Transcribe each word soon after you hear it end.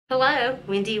Hello,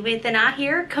 Wendy with an I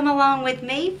here. Come along with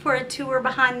me for a tour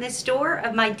behind this door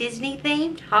of my Disney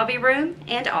themed hobby room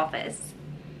and office.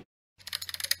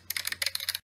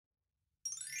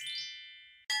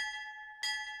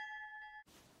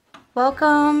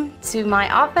 Welcome to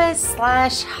my office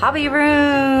slash hobby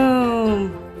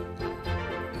room.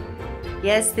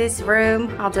 Yes, this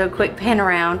room, I'll do a quick pan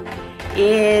around,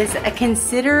 is a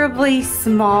considerably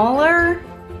smaller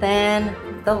than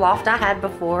the loft I had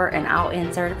before, and I'll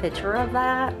insert a picture of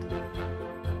that.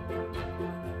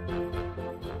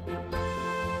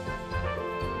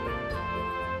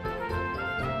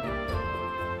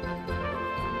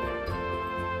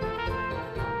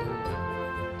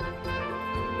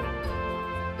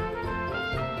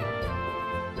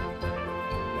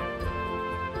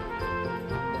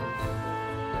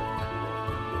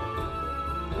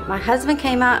 My husband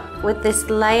came up with this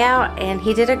layout and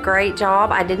he did a great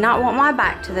job. I did not want my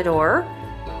back to the door,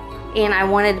 and I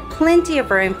wanted plenty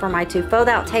of room for my two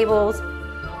fold-out tables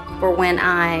for when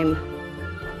I'm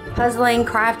puzzling,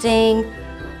 crafting,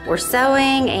 or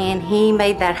sewing, and he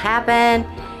made that happen.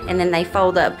 And then they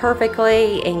fold up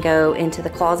perfectly and go into the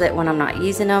closet when I'm not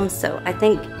using them. So I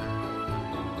think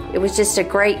it was just a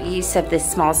great use of this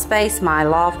small space. My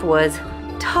loft was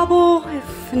double,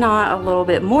 if not a little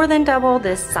bit more than double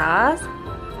this size,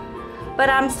 but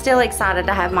I'm still excited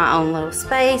to have my own little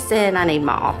space, and I need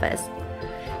my office.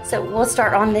 So we'll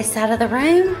start on this side of the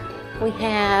room. We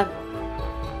have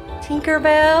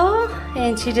Tinkerbell,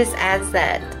 and she just adds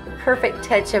that perfect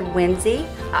touch of whimsy.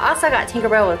 I also got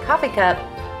Tinkerbell with coffee cup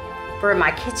for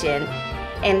my kitchen,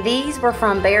 and these were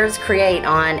from Bears Create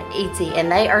on Etsy,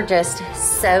 and they are just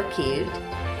so cute.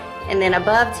 And then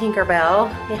above Tinkerbell,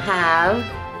 you have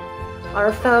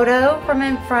our photo from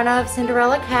in front of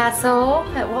Cinderella Castle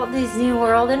at Walt Disney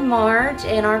World in March,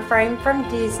 and our frame from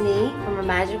Disney from A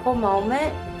Magical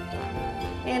Moment.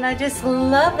 And I just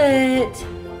love it.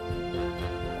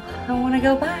 I want to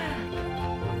go back.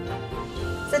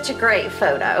 Such a great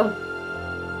photo.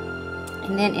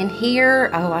 And then in here,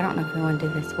 oh, I don't know if we want to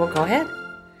do this. We'll go ahead.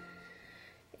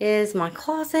 Is my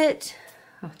closet.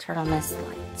 I'll turn on this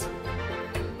light.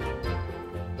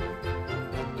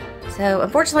 So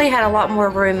unfortunately I had a lot more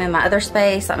room in my other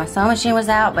space. Like my sewing machine was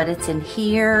out, but it's in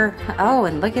here. Oh,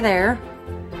 and looky there.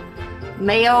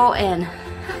 Mail and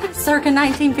circa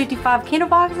 1955 candle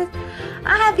boxes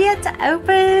I have yet to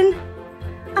open.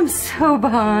 I'm so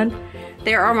behind.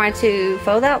 There are my two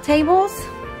fold-out tables.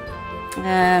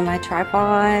 My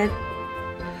tripod.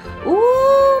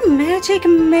 Ooh, magic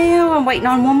mail. I'm waiting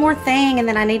on one more thing, and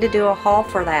then I need to do a haul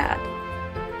for that.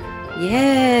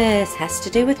 Yes, has to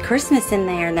do with Christmas in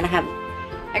there. And then I have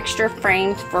extra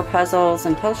frames for puzzles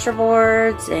and poster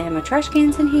boards, and my trash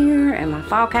cans in here, and my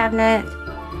file cabinet.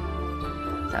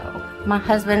 So my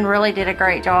husband really did a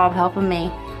great job helping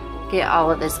me get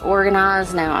all of this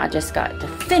organized. Now I just got to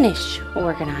finish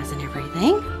organizing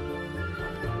everything.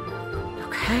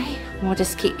 Okay, we'll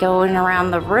just keep going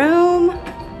around the room.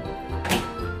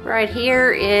 Right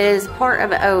here is part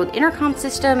of an old intercom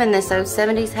system in this old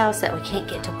 70s house that we can't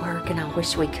get to work, and I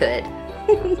wish we could.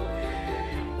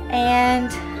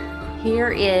 And here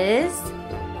is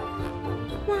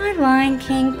my Lion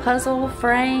King puzzle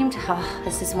framed. Oh,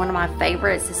 this is one of my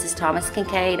favorites. This is Thomas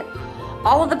Kincaid.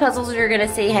 All of the puzzles you're gonna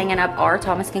see hanging up are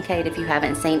Thomas Kincaid if you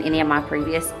haven't seen any of my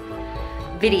previous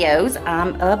videos.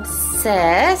 I'm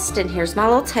obsessed. And here's my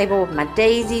little table with my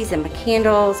daisies and my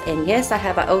candles. And yes, I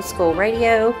have an old school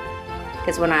radio,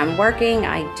 because when I'm working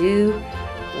I do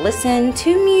listen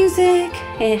to music.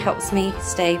 It helps me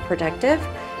stay productive,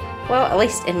 well, at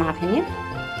least in my opinion.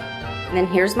 And then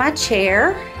here's my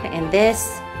chair, and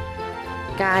this,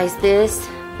 guys, this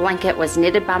blanket was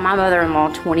knitted by my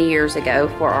mother-in-law 20 years ago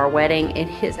for our wedding. It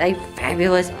is a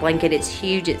fabulous blanket. It's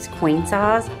huge, it's queen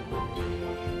size.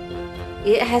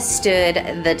 It has stood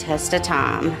the test of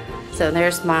time. So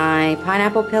there's my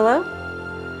pineapple pillow.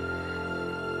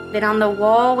 Then on the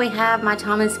wall we have my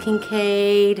Thomas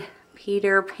Kincaid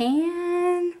Peter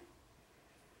Pan.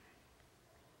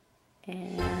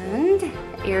 And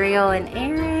Ariel and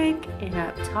Eric. And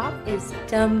up top is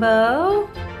Dumbo.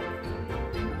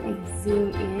 Let me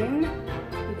zoom in.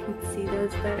 You can see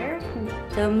those better.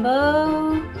 There's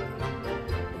Dumbo.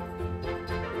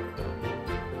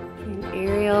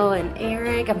 Ariel and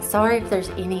Eric. I'm sorry if there's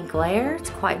any glare.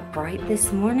 It's quite bright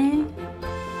this morning.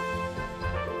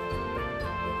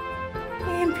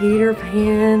 And Peter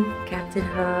Pan, Captain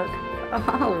Hook.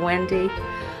 Oh, Wendy.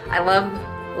 I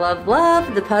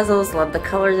love the puzzles. Love the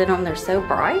colors in them. They're so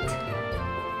bright.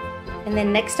 And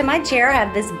then next to my chair I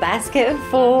have this basket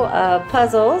full of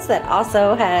puzzles that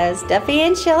also has Duffy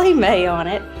and Shelly May on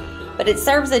it. But it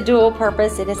serves a dual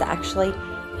purpose. It is actually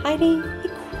hiding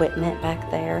equipment back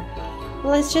there.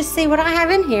 Let's just see what I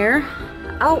have in here.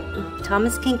 Oh,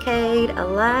 Thomas Kincaid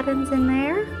Aladdin's in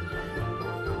there.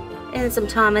 And some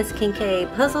Thomas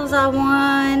Kincaid puzzles I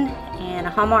won. And a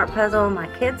Hallmark puzzle my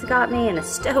kids got me, and a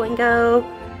stow and go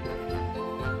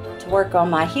to work on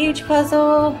my huge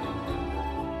puzzle.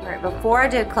 All right, before I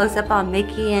do a close-up on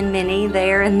Mickey and Minnie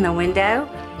there in the window,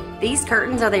 these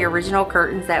curtains are the original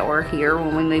curtains that were here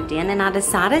when we moved in, and I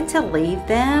decided to leave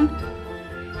them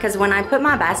because when I put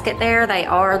my basket there, they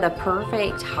are the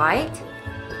perfect height,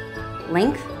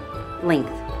 length.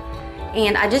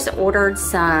 And I just ordered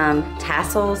some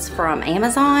tassels from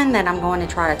Amazon that I'm going to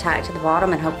try to tack to the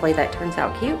bottom, and hopefully that turns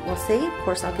out cute. We'll see. Of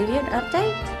course, I'll give you an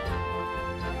update.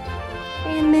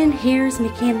 And then here's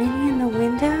Mickey and Minnie in the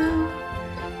window.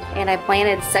 And I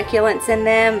planted succulents in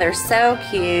them. They're so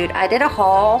cute. I did a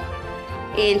haul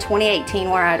in 2018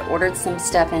 where I'd ordered some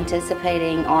stuff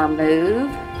anticipating our move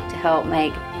to help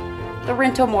make the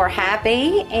rental more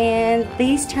happy, and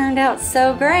these turned out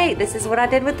so great. This is what I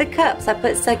did with the cups. I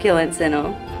put succulents in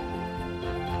them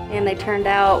and they turned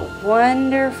out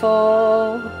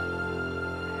wonderful.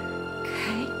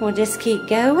 Okay, we'll just keep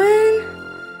going.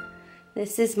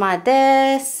 This is my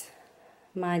desk,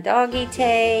 my doggy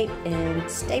tape and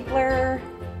stapler,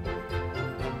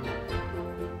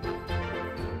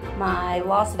 my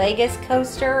Las Vegas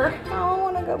coaster. I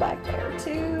want to go back there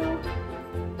too.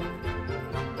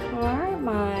 Alright,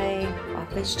 my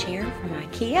office chair from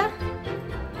IKEA.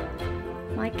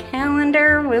 My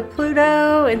calendar with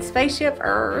Pluto and Spaceship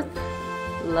Earth.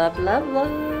 Love, love,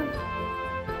 love.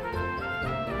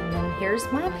 And then here's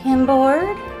my pen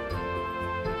board.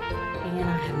 And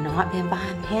I have not been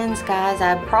buying pens, guys.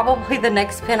 Probably the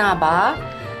next pen I buy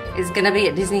is going to be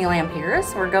at Disneyland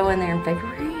Paris. We're going there in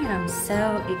February, and I'm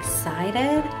so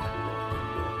excited.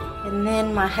 And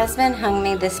then my husband hung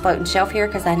me this floating shelf here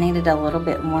because I needed a little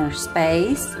bit more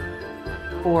space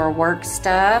for work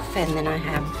stuff. And then I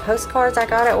have postcards I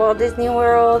got at Walt Disney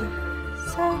World.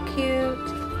 So cute.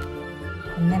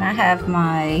 And then I have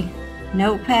my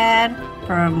notepad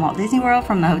from Walt Disney World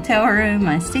from the hotel room,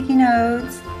 my sticky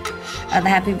notes, the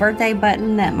happy birthday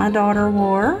button that my daughter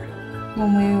wore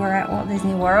when we were at Walt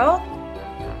Disney World.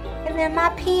 And then my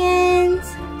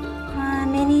pens, my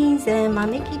minis and my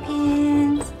Mickey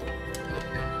pens.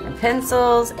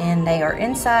 Pencils, and they are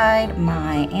inside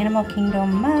my Animal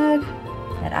Kingdom mug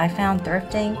that I found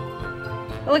thrifting.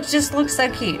 It just looks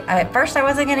so cute. At first I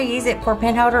wasn't going to use it for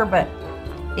pen holder, but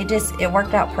it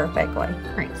worked out perfectly.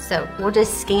 All right, so we'll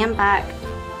just scan back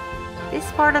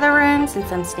this part of the room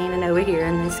since I'm standing over here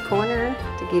in this corner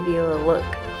to give you a look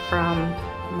from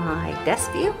my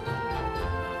desk view.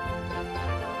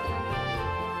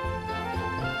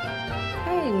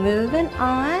 Moving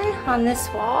on this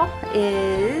wall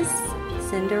is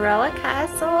Cinderella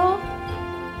Castle.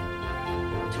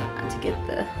 Trying to get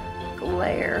the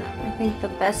glare. I think the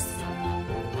best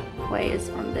way is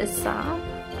from this side.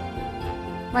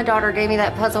 My daughter gave me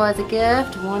that puzzle as a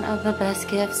gift. One of the best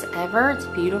gifts ever. It's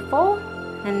beautiful.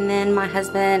 And then my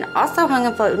husband also hung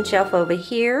a floating shelf over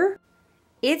here.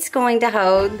 It's going to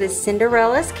hold the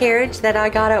Cinderella's carriage that I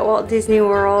got at Walt Disney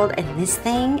World, and this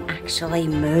thing actually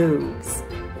moves.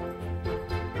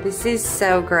 This is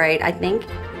so great. I think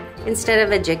instead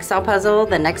of a jigsaw puzzle,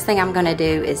 the next thing I'm gonna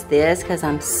do is this because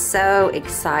I'm so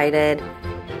excited.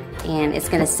 And it's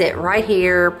gonna sit right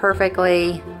here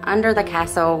perfectly under the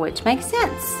castle, which makes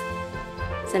sense.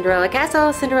 Cinderella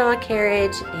Castle, Cinderella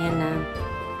carriage, and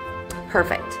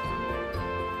perfect.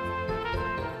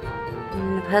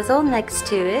 And the puzzle next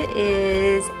to it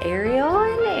is Ariel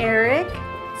and Eric.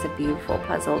 It's a beautiful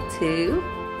puzzle too.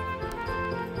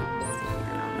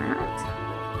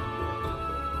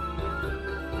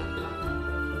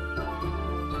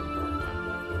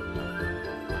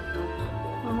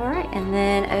 Alright, and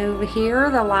then over here,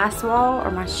 the last wall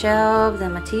are my shelves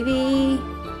and my TV.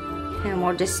 And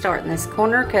we'll just start in this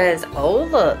corner because, oh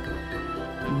look,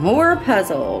 more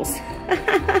puzzles.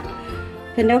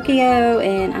 Pinocchio,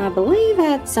 and I believe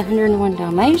that's 101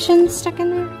 Dalmatians stuck in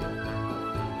there.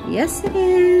 Yes, it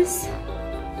is.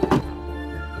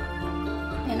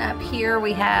 And up here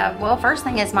we have, well, first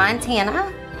thing is my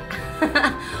antenna.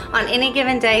 On any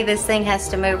given day, this thing has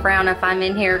to move around if I'm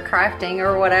in here crafting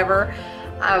or whatever.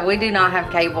 We do not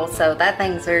have cable, so that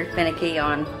thing's very finicky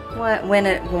on when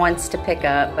it wants to pick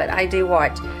up. But I do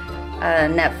watch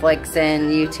Netflix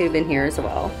and YouTube in here as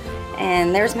well.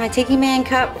 And there's my Tiki Man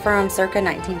cup from circa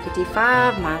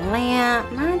 1955, my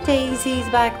lamp, my daisies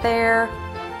back there.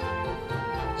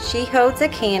 She holds a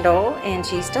candle, and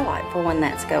she's delightful when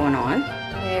that's going on.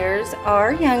 There's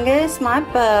our youngest, my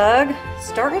bug,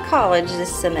 starting college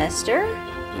this semester.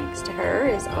 My next to her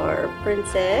is our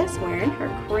princess wearing her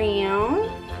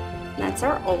crown. That's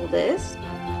our oldest.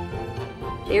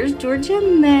 There's Georgia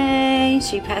May.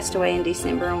 She passed away in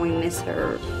December and we miss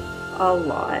her a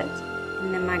lot.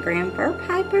 And then my Grand Fur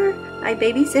Piper. I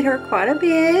babysit her quite a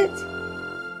bit.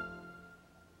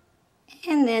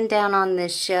 And then down on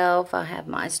this shelf I have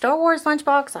my Star Wars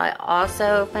lunchbox I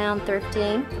also found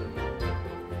thrifting.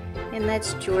 And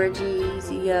that's Georgie's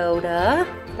Yoda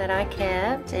that I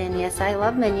kept. And yes, I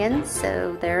love Minions,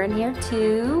 so they're in here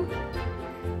too.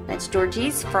 That's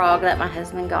Georgie's frog that my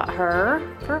husband got her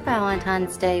for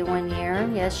Valentine's Day one year.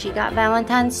 Yes, she got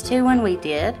Valentine's too when we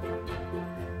did.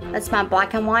 That's my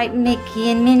black and white Mickey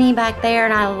and Minnie back there,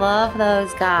 and I love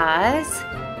those guys.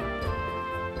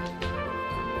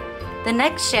 The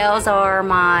next shelves are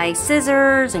my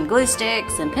scissors and glue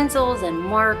sticks and pencils and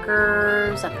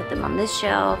markers. I put them on this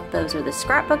shelf. Those are the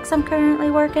scrapbooks I'm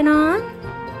currently working on.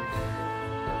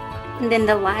 And then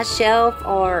the last shelf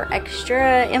are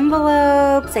extra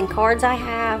envelopes and cards I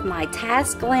have, my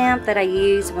task lamp that I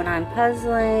use when I'm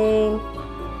puzzling,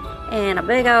 and a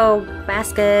big old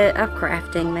basket of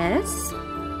crafting mess.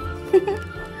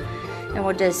 And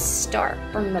we'll just start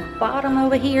from the bottom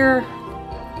over here.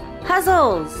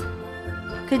 Puzzles!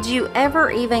 Could you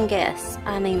ever even guess?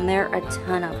 I mean, there are a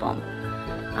ton of them.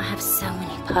 I have so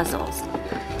many puzzles.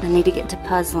 I need to get to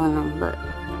puzzling them, but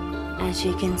as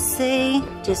you can see,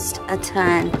 just a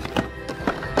ton.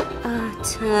 A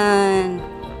ton.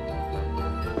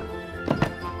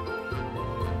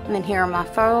 And then here are my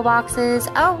photo boxes.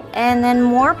 Oh, and then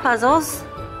more puzzles.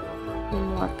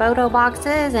 More photo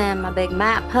boxes and my big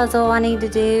map puzzle I need to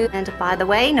do. And by the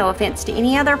way, no offense to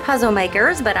any other puzzle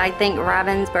makers, but I think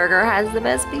Ravensburger has the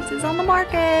best pieces on the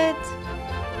market.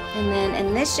 And then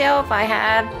in this shelf I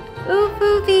have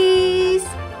Oof-Oofies.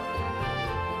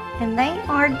 And they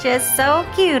are just so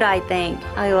cute, I think.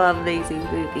 I love these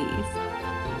Oof-Oofies.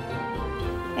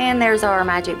 And there's our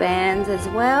magic bands as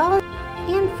well.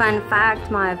 And fun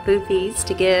fact, my Oof-Oofies,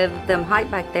 to give them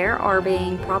height back there, are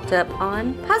being propped up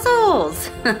on puzzles.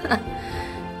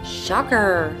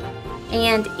 Shocker.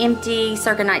 And empty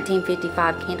circa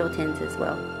 1955 candle tins as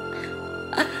well.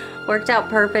 Worked out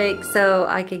perfect so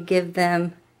I could give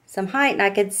them some height and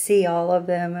I could see all of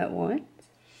them at once.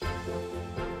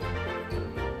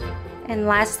 And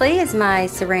lastly is my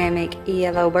ceramic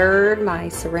yellow bird, my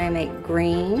ceramic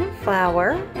green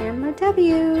flower, and my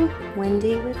W,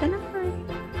 Wendy with an I.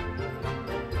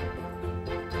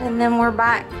 And then we're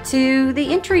back to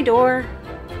the entry door.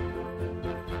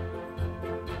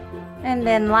 And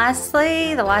then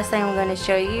lastly, the last thing I'm going to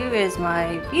show you is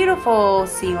my beautiful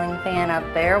ceiling fan up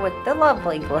there with the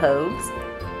lovely globes.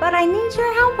 But I need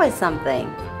your help with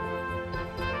something.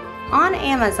 On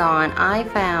Amazon, I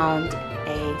found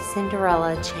a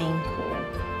Cinderella chain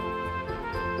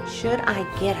pull. Should I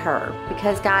get her?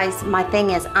 Because guys, my thing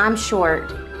is I'm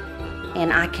short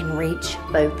and I can reach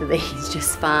both of these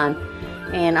just fine.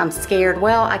 And I'm scared,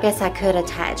 well, I guess I could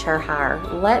attach her higher.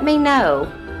 Let me know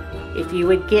if you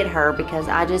would get her, because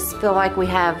I just feel like we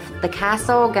have the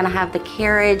castle, gonna have the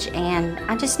carriage, and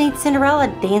I just need Cinderella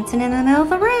dancing in the middle of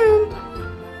the room.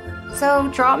 So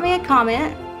drop me a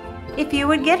comment if you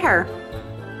would get her.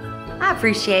 I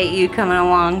appreciate you coming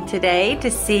along today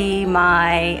to see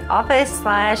my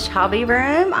office/hobby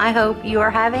room. I hope you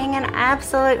are having an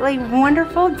absolutely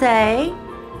wonderful day.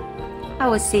 I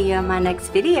will see you in my next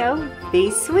video. Be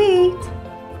sweet.